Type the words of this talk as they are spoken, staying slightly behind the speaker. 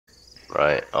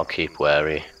Right, I'll keep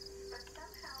wary.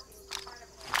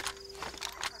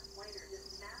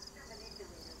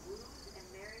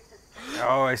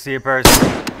 Oh, I see a person.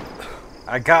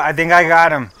 I think I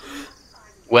got him.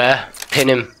 Where? Pin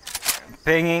him.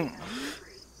 Pinging.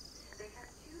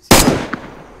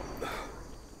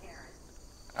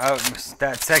 Oh,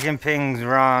 that second ping's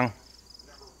wrong.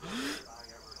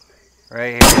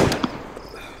 Right here.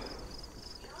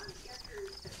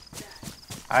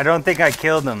 I don't think I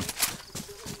killed him.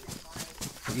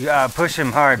 Push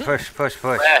him hard. Push.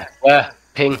 Where?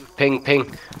 Ping.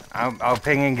 I'll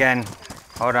ping again.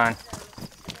 Hold on.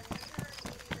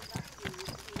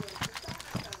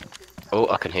 Oh,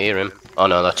 I can hear him. Oh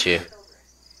no, that's you.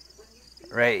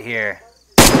 Right here.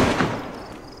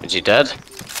 Is he dead?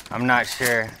 I'm not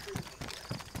sure.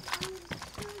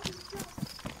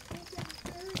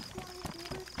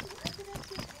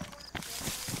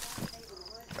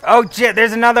 Oh shit,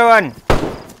 there's another one!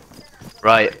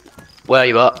 Right. Where are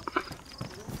you at?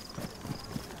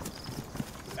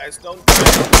 Guys, don't.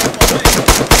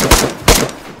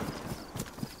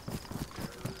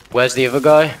 Where's the other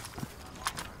guy?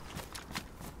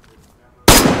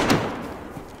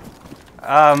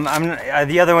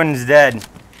 The other one's dead.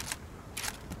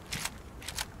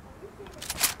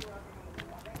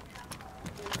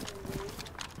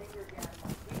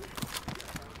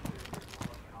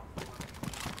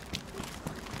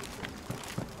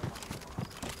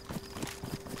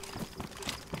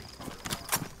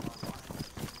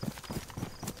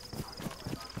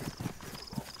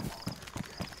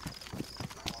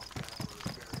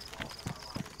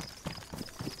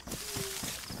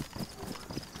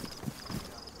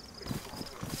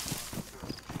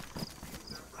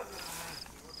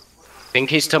 I think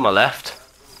he's to my left.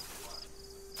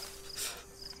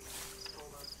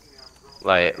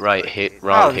 Like, right here,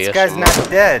 round this here. guy's somewhere. not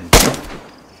dead.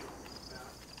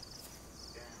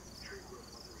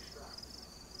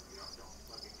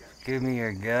 Give me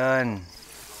your gun.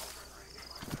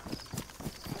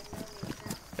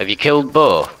 Have you killed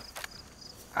Bo?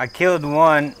 I killed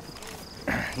one.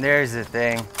 There's the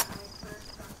thing.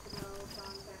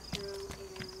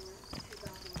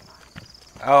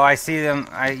 Oh, I see them.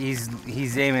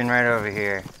 He's aiming right over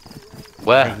here.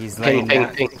 Where? Like he's laying Ping.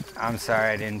 down. I'm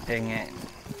sorry, I didn't ping it.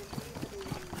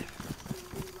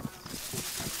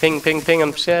 Ping,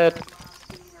 I'm scared.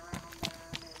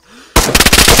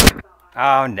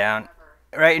 Oh, I'm down.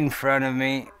 Right in front of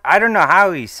me. I don't know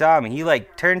how he saw me. He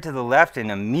like turned to the left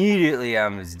and immediately I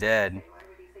was dead.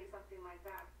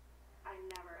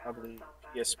 Probably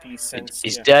ESP sense.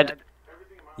 He's dead.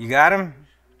 You got him?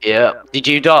 Yeah. Did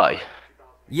you die?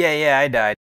 Yeah, I died.